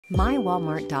My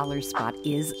Walmart dollar spot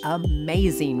is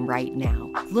amazing right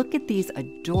now. Look at these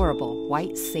adorable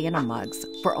white Santa mugs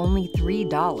for only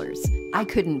 $3. I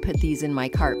couldn't put these in my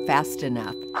cart fast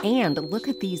enough. And look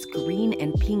at these green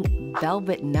and pink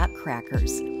velvet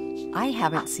nutcrackers. I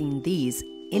haven't seen these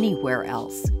anywhere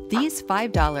else. These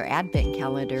 $5 advent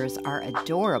calendars are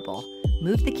adorable.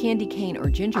 Move the candy cane or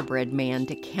gingerbread man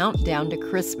to count down to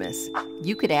Christmas.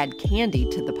 You could add candy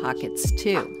to the pockets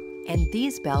too. And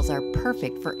these bells are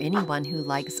perfect for anyone who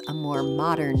likes a more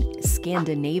modern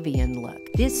Scandinavian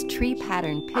look. This tree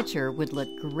pattern picture would look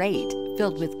great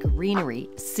filled with greenery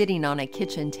sitting on a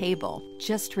kitchen table.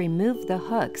 Just remove the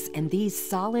hooks and these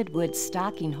solid wood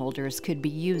stocking holders could be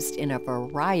used in a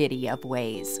variety of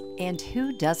ways. And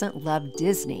who doesn't love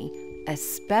Disney,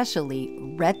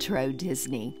 especially retro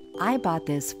Disney? I bought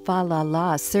this fa la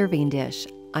la serving dish.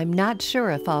 I'm not sure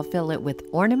if I'll fill it with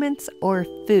ornaments or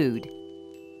food.